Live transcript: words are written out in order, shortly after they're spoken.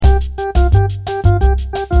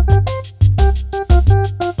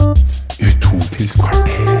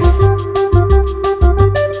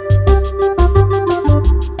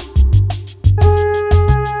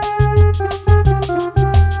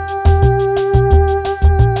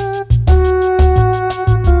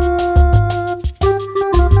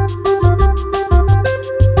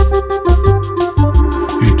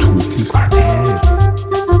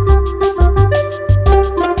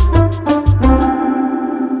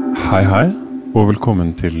Hei, hei, og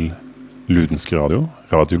velkommen til Ludensk Radio,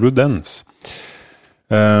 Radio Ludens.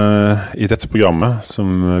 I dette programmet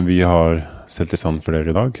som vi har stelt i stand for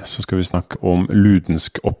dere i dag, så skal vi snakke om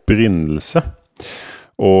ludensk opprinnelse.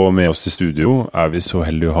 Og med oss i studio vi så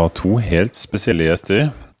heldige å ha to helt spesielle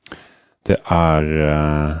gjester. Det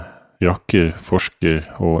rakker,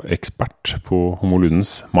 forsker og ekspert på Homo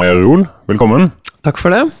Ludens, Maja Rol. Velkommen. Takk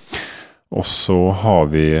for det. Og så har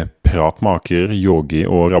vi pratmaker, yogi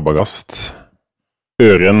og rabagast,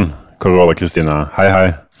 Øren, Carola Kristine. Hei,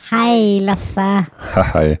 hei. Hei, Lasse.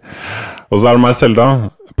 Hei. Og så det meg selv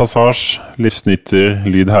da, Passage, livsnytter,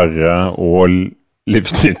 lydherre og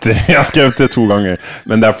livsnytter. Jeg har skrevet det 2 ganger,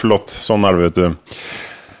 men det flott. Sånn det, vet du.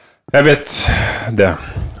 Jeg vet det.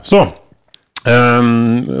 Så,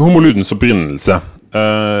 Homo Ludens opprinnelse.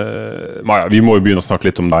 Maja, vi må jo begynne å snakke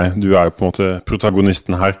litt om deg. Du jo på en måte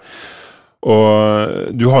protagonisten her.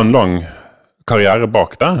 Og du har en lang karriere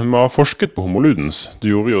bak deg. Du har forsket på Homo Ludens. Du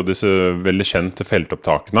gjorde jo disse veldig kjente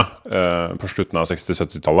feltopptakene på slutten av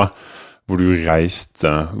 60-70-tallet, hvor du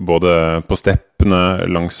reiste både på steppene,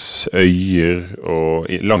 langs øyer og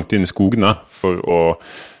langt inn i skogene for å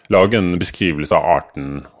lage en beskrivelse av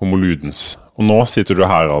arten Homo Ludens. Og nå sitter du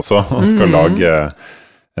her altså og skal lage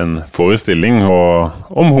en forestilling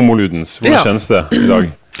om Homo Ludens. Hvordan kjennes det i dag?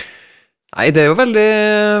 Nei, det jo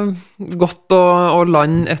veldig godt å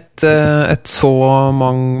lande et så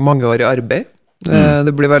mangeårig arbeid.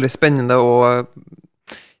 Det blir veldig spennende å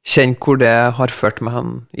kjenne hvor det har ført med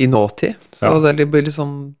han i nåtid. Så det blir litt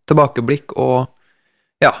sånn tilbakeblikk og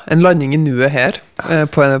en landing i nuet her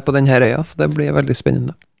på denne øya, så det blir veldig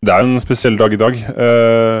spennende. Det en spesiell dag i dag,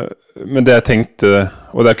 men det jeg tenkte,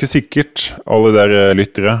 og det ikke sikkert alle dere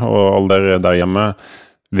lyttere og alle dere der hjemme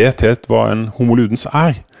vet helt hva en Homo Ludens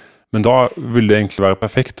men da vil det egentlig være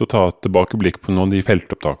perfekt å ta et tilbakeblikk på noen av de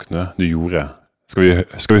feltopptakene du gjorde.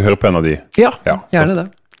 Skal vi høre på en av de? Ja, gjerne det.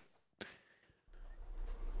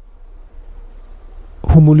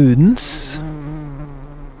 Homo Ludens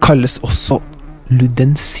kalles også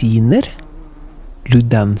ludensiner,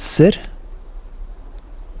 ludenser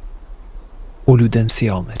og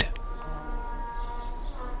ludensianer.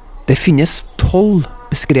 Det finnes 12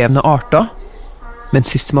 beskrevne arter, men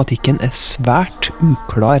systematikken svært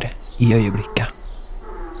uklar i øyeblikket.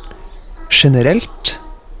 Generelt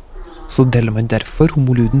så deler man derfor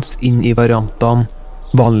Homo Ludens inn i variantene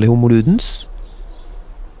vanlig Homo Ludens,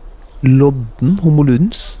 lodden Homo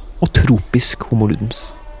Ludens og tropisk Homo Ludens.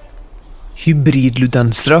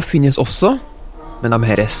 Hybridludensere finnes også, men de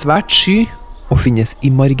her svært sky og finnes i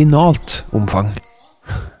marginalt omfang.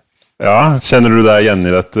 Ja, kjenner du deg igjen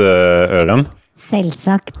i dette, Øren?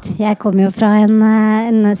 Selvsagt. Jeg kommer jo fra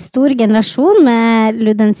en stor generasjon med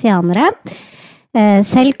ludensianere.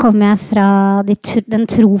 Selv kommer jeg fra den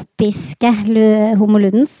tropiske Homo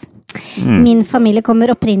Ludens. Min familie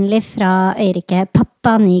kommer opprinnelig fra øyriket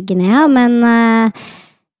Papua Ny-Guinea, men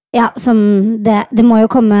det må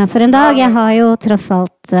jo komme for en dag. Jeg har jo tross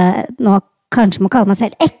alt nå kanskje må kalle meg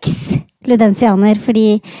selv eks-ludensianer,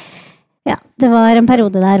 fordi det var en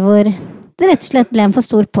periode der hvor det rett og slett ble en for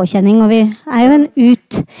stor påkjenning, og vi jo en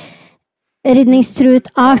utrydningstruet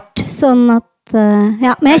art, sånn at,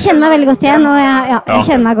 men jeg kjenner meg veldig godt igjen, og jeg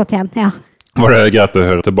kjenner meg godt igjen, Var det greit å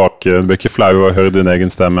høre tilbake? Du ble ikke flau å høre din egen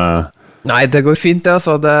stemme? Nei, det går fint,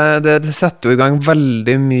 altså. Det setter jo i gang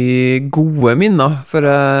veldig mye gode minner, for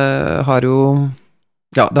jeg har jo,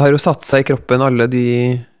 det har jo satt seg i kroppen alle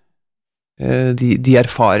de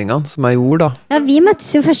erfaringene som jeg gjorde da. Ja, vi møttes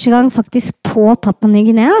jo første gang faktisk på Papua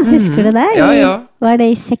Ny-Guinea, husker du det? Ja. Var det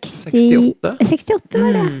i 68? 68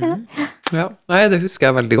 var det, Ja, nei, det husker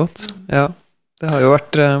jeg veldig godt. Ja, det har jo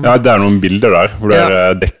vært... Ja, det noen bilder der, hvor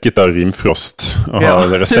dere dekket av rimfrost, og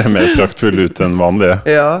dere ser mer praktfulle ut enn vanlige.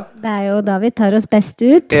 Ja. Det jo da vi tar oss best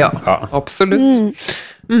ut. Ja, absolutt.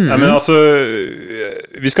 Ja, men altså,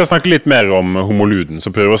 vi skal snakke litt mer om Homo Ludens,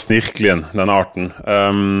 og prøve å snirkle inn denne arten.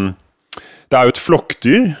 Det jo et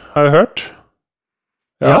flokkdyr, har jeg hørt.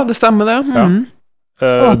 Ja, det stemmer det.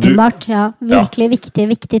 Åpenbart, virkelig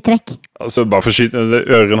viktig trekk. Altså, bare for å skyte,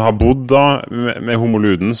 Øren har bodd da med Homo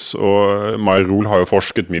Ludens, og Maja Rol har jo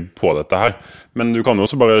forsket mye på dette her. Men du kan jo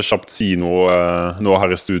også bare kjapt si noe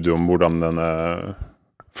her i studio om hvordan denne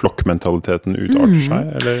flokkmentaliteten utarter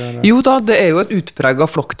seg, eller? Jo da, det jo et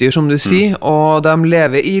utpreget flokkdyr, som du sier, og de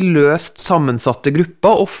lever i løst sammensatte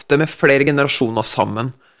grupper, ofte med flere generasjoner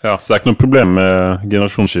sammen. Ja, så det ikke noe problem med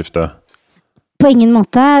generasjonsskifte? På ingen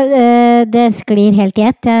måte. Det sklir helt i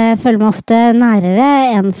ett. Jeg føler meg ofte nærere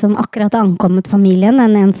en som akkurat har ankommet familien,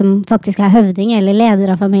 enn en som faktisk høvding eller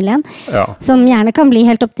leder av familien. Som gjerne kan bli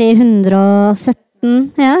helt opp til 117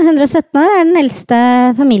 år den eldste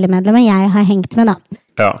familiemedlemmet jeg har hengt med da.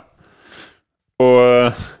 Ja. Og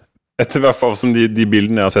etter hvert fall som de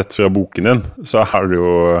bildene jeg har sett fra boken din, så det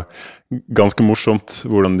jo ganske morsomt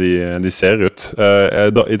hvordan de ser ut.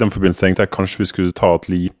 I den forbindelse tenkte jeg kanskje vi skulle ta et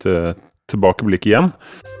lite tilbakeblikk igjen.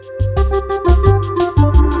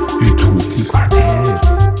 Utopisk kvarter.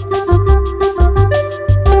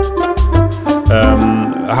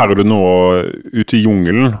 Her du nå ute i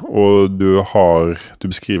jungelen, og du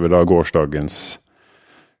beskriver da gårsdagens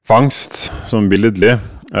fangst som billedlig.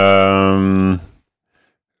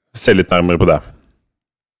 Se litt nærmere på det.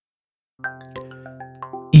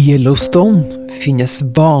 I Yellowstone finnes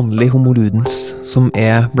vanlig homoludens, som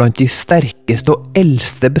blant de sterkeste og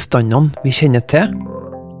eldste bestandene vi kjenner til,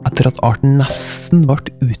 etter at arten nesten ble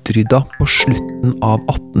utryddet på slutten av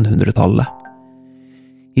 1800-tallet.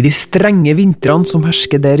 I de strenge vintrene som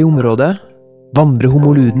hersker der i området, vandrer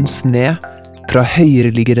homoludens ned fra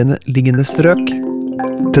høyereliggende strøk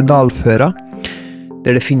til dalføra,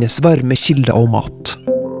 der det finnes varme kilder og mat.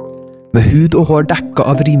 Med hud og hår dekket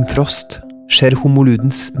av rimfrost ser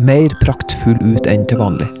homoludens mer praktfull ut enn til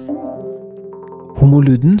vanlig.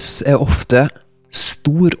 Homoludens ofte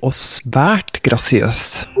stor og svært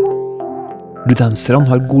grasiøs. Ludenserne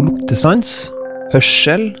har god luktesans,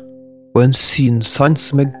 hørsel og en synssans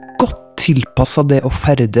som godt tilpasset det å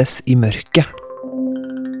ferdes i mørket.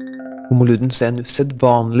 Homoludens en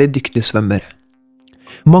usedvanlig dyktig svømmer.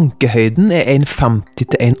 Mankehøyden 1,50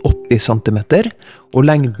 til 1,80 cm, og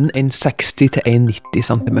lengden 1,60 til 1,90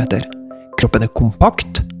 cm. Kroppen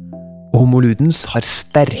kompakt, og homoludens har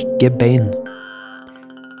sterke bein.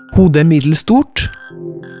 Hodet middelstort,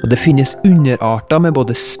 og det finnes underarter med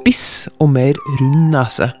både spiss og mer rund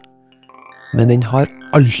nese. Men den har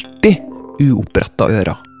alltid uopprettet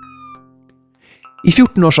ører. I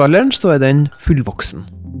 14-årsalderen så den fullvoksen.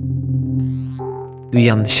 Du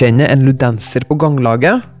gjenkjenner en ludenser på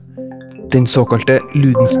ganglaget, den såkalte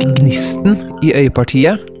ludenske gnisten i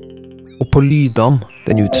øyepartiet, og på lydene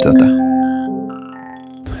den utstøter.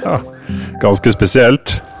 Ja, ganske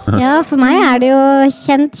spesielt. Ja, for meg det jo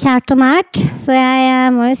kjent, kjært og nært, så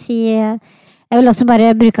jeg må jo si, jeg vil også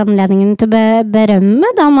bare bruke anledningen til å berømme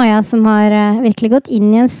da Maja, som har virkelig gått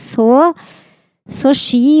inn i en så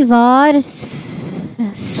sky, var,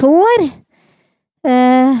 sår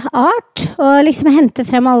art, og liksom hente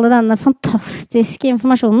frem alle denne fantastiske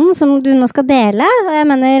informasjonen som du nå skal dele. Og jeg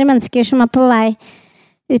mener mennesker som på vei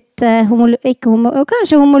ut,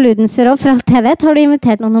 kanskje homoludenser også, for alt jeg vet. Har du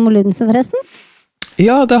invitert noen homoludenser forresten?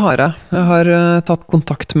 Ja, det har jeg. Jeg har tatt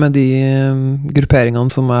kontakt med de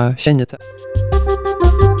grupperingene som jeg kjenner til.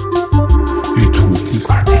 Utopisk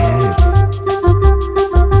kvarter.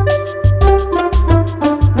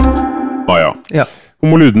 Ja.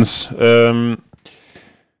 Homoludens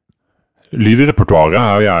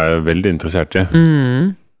lydrepertoaret jeg veldig interessert i.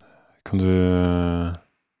 Kan du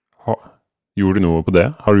gjorde du noe på det?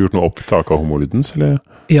 Har du gjort noe opptak av homoludens, eller?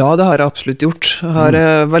 Ja, det har jeg absolutt gjort. Jeg har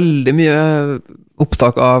veldig mye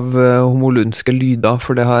opptak av homoludenske lyder,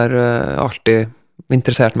 for det har alltid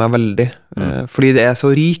interessert meg veldig. Fordi det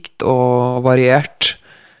så rikt og variert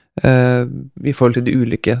i forhold til de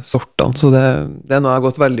ulike sortene, så det noe jeg har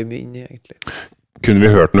gått veldig mye inn i, egentlig. Kunne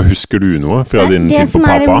vi hørt noe, husker du noe fra din tid på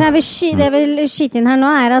pappa? Det jeg vil skyte inn her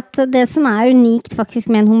nå at det som unikt faktisk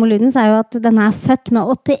med en homoludens jo at den født med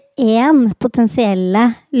 81 potensielle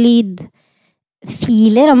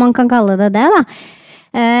lydfiler, om man kan kalle det da.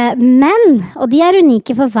 Men, og de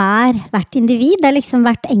unike for hvert individ, det liksom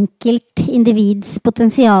hvert enkelt individs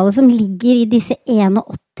potensiale som ligger i disse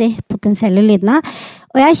 81 potensielle lydene.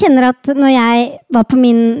 Og jeg kjenner at når jeg var på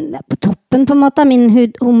toppen på en måte av min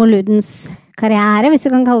homoludens karriere, hvis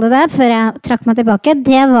du kan kalle det det, før jeg trakk meg tilbake,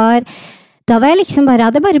 da var jeg liksom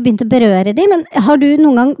hadde jeg bare begynt å berøre de, men har du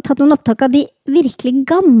noen gang tatt noen opptak av de virkelig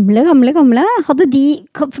gamle? Hadde de,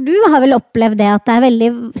 for du har vel opplevd det, at det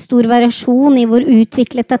veldig stor variasjon i hvor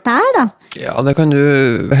utviklet dette da? Ja, det kan du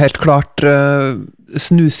helt klart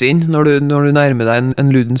snuse inn når du nærmer deg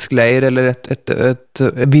en ludensk leir, eller et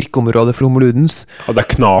virkeområde for homoludens. Ja, det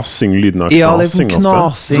knasing, lyden av knasing. Ja, det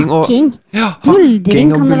knasing. Hakking.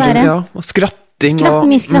 Buldring kan det være. Ja, og skratting.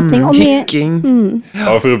 Mye skratting og mye kicking.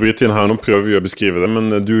 Ja, for å bryte inn her, nå prøver vi å beskrive det, men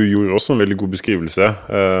du gjorde også en veldig god beskrivelse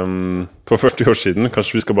for 40 år siden.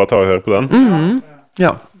 Kanskje vi skal bare ta og høre på den?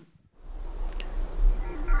 Ja.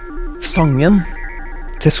 Sangen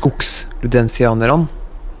til skogsludensianerne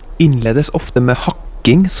innledes ofte med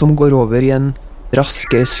hakking som går over i en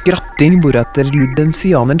raskere skratting, hvoretter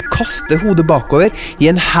ludensianeren kaster hodet bakover i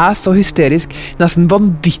en hæs og hysterisk, nesten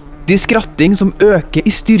vanvittig skratting som øker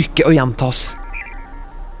i styrke og gjentas.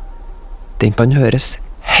 Den kan høres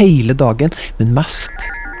hele dagen, men mest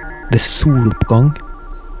ved soloppgang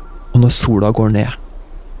og når sola går ned.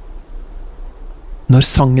 Når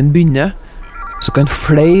sangen begynner, så kan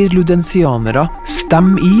flere ludensianere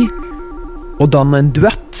stemme i og danne en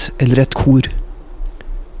duett eller et kor.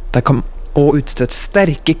 De kan også utstøtte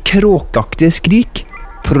sterke, kråkeaktige skrik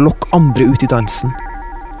for å lokke andre ut i dansen.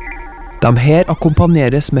 De her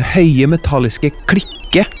akkompagneres med høye metalliske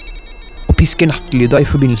klikke og piskernettlyder i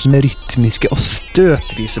forbindelse med rytmiske og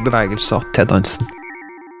støtvise bevegelser til dansen.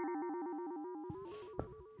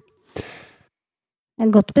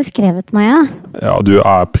 Godt beskrevet, Maja. Ja, du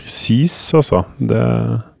presis, altså.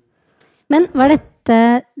 Men var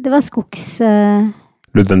det var skogs...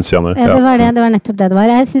 Ludensianer. Ja, det var nettopp det var.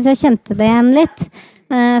 Jeg synes jeg kjente det igjen litt.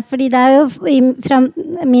 Fordi det jo fra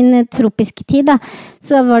min tropiske tid da,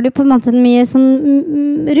 så var det på en måte mye sånn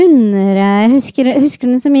rundere, jeg husker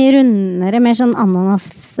den så mye rundere, mer sånn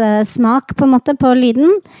ananas-smak på en måte på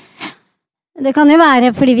lyden. Det kan jo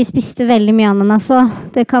være fordi vi spiste veldig mye ananas også.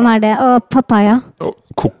 Det kan være det, og papaya. Og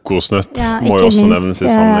kokosnøtt må jo også nevnes i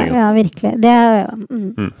sammenhengen. Ja, virkelig. Det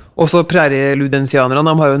jo... Også prærieludensianerne,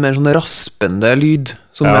 de har jo en mer sånn raspende lyd,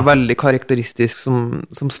 som veldig karakteristisk,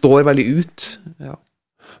 som står veldig ut. Ja.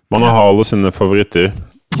 Man har alle sine favoritter.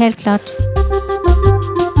 Helt klart.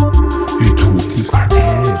 Utopisk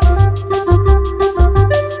kvarter.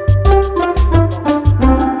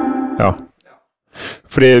 Ja.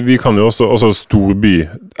 Fordi vi kan jo også storby,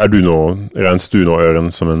 regnes du nå Øren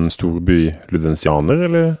som en storby-ludensianer,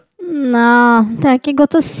 eller? Nå, det ikke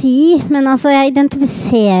godt å si, men altså jeg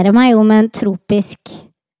identifiserer meg jo med en tropisk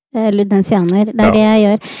ludensianer, det det jeg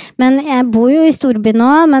gjør. Men jeg bor jo i storby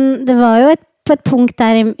nå, men det var jo på et punkt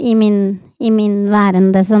der i min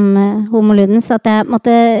værende som homoludens, at jeg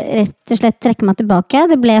måtte rett og slett trekke meg tilbake.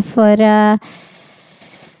 Det ble for...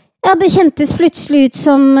 Ja, det kjentes plutselig ut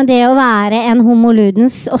som det å være en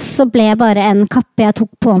homoludens, og så ble bare en kappe jeg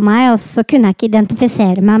tok på meg, og så kunne jeg ikke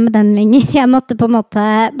identifisere meg med den lenger. Jeg måtte på en måte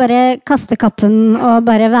bare kaste kappen og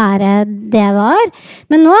bare være det jeg var.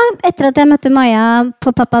 Men nå, etter at jeg møtte Maja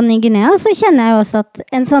på Papua Ny Guinea, så kjenner jeg jo også at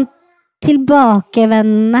en sånn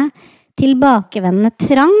tilbakevendende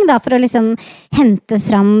trang da, for å liksom hente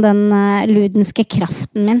fram den ludenske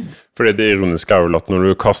kraften min. Fordi det ironiske vel at når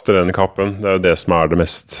du kaster denne kappen, det jo det som det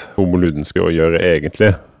mest homoludenske å gjøre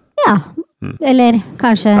egentlig. Ja, eller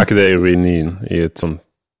kanskje... ikke det ironien i et sånn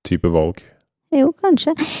type valg? Jo,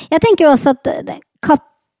 kanskje. Jeg tenker jo også at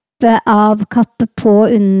kappe av, kappe på,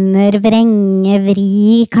 under, vrenge,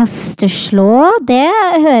 vri, kaste, slå, det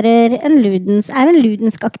hører en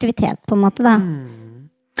ludensk aktivitet på en måte da.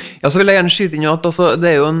 Ja, så vil jeg gjerne skyte inn at altså,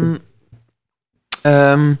 det jo en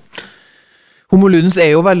homoludens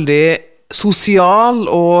jo veldig sosial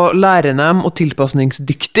og lærende og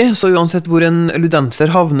tilpasningsdyktig, så uansett hvor en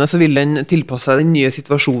ludenser havner, så vil den tilpasse seg den nye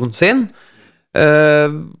situasjonen sin.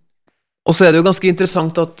 Og så det jo ganske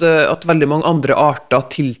interessant at veldig mange andre arter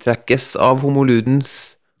tiltrekkes av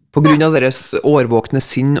homoludens på grunn av deres årvåkne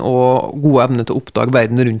sinn og gode evne til å oppdage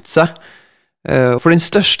verden rundt seg. For den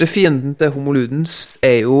største fienden til homoludens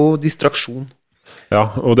jo distraksjon. Ja,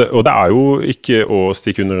 og det jo ikke å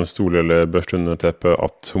stikke under en stol eller børste under teppet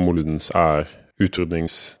at homoludens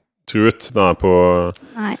utrydningstruet. Den på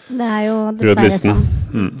Nei, det jo dessverre sånn.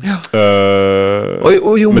 Ja.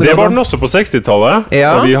 Men det var den også på 60-tallet,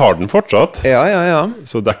 og vi har den fortsatt. Ja.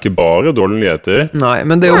 Så det ikke bare dårlige nyheter. Nei,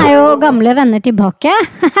 men det jo gamle venner tilbake.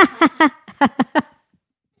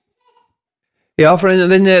 Ja, for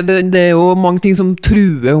det jo mange ting som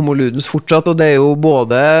truer homoludens fortsatt, og det jo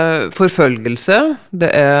både forfølgelse, det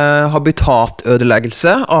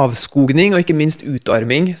habitatødeleggelse, avskogning og ikke minst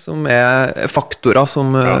utarming, som faktorer som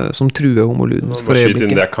truer homoludens for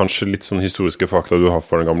øyeblikket. Det kanskje litt sånn historiske fakta du har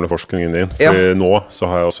for den gamle forskningen din, for nå så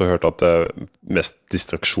har jeg også hørt at det mest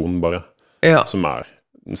distraksjon bare, som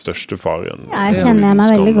den største faren. Ja, jeg kjenner meg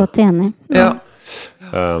veldig godt igjen i. Ja.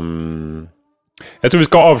 Jeg tror vi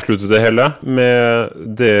skal avslutte det hele med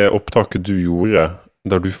det opptaket du gjorde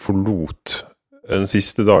da du forlot den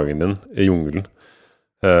siste dagen din i jungelen.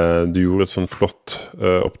 Du gjorde et sånn flott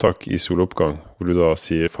opptak i soloppgang, hvor du da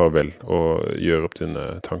sier farvel og gjør opp dine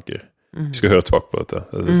tanker. Vi skal høre tilbake på dette.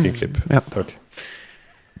 Det et fint klipp. Ja. Takk.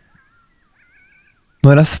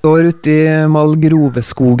 Når jeg står ute i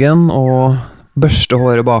Malgroveskogen og børster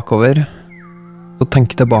håret bakover, så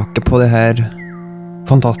tenker jeg tilbake på det her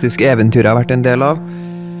fantastiske eventyret jeg har vært en del av,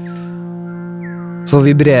 så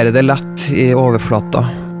vibrerer det lett i overflata.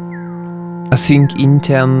 Jeg synker inn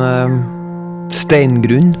til en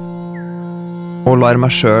steingrunn og lar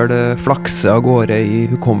meg selv flakse av gårde i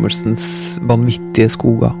hukommelsens vanvittige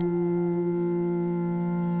skoger.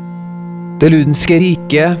 Det ludenske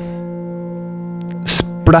riket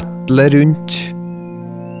splettler rundt,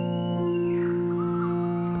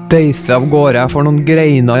 deiser av gårde. Jeg får noen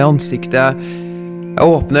greiner i ansiktet. Jeg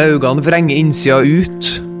åpner øynene, vrenger innsida ut,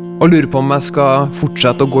 og lurer på om jeg skal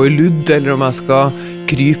fortsette å gå i ludd, eller om jeg skal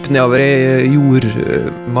krype nedover i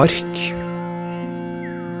jordmark.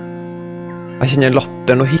 Jeg kjenner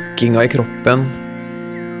latteren og hikkinga i kroppen.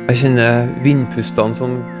 Jeg kjenner vindpustene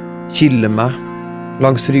som killer meg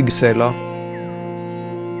langs ryggsøyla.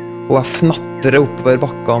 Og jeg fnatrer oppover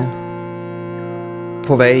bakkene,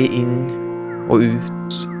 på vei inn og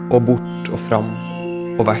ut og bort og fram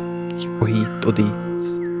og vekk og hit og dit.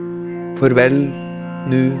 Farvel,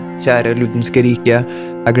 nå, kjære Ludenske rike,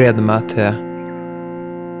 jeg gleder meg til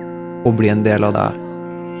å bli en del av deg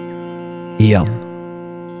igjen.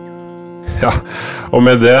 Ja, og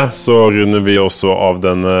med det så runder vi også av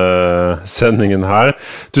denne sendingen her.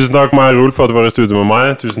 Tusen takk, Maja Rolf, for at du var i studio med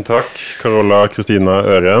meg. Tusen takk, Carola Kristina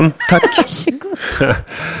Øren. Takk. Vær så god.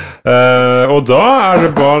 Og da er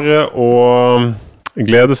det bare å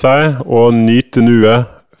glede seg og nyte nuet,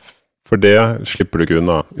 for det slipper du ikke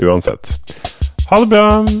unna uansett. Ha det bra!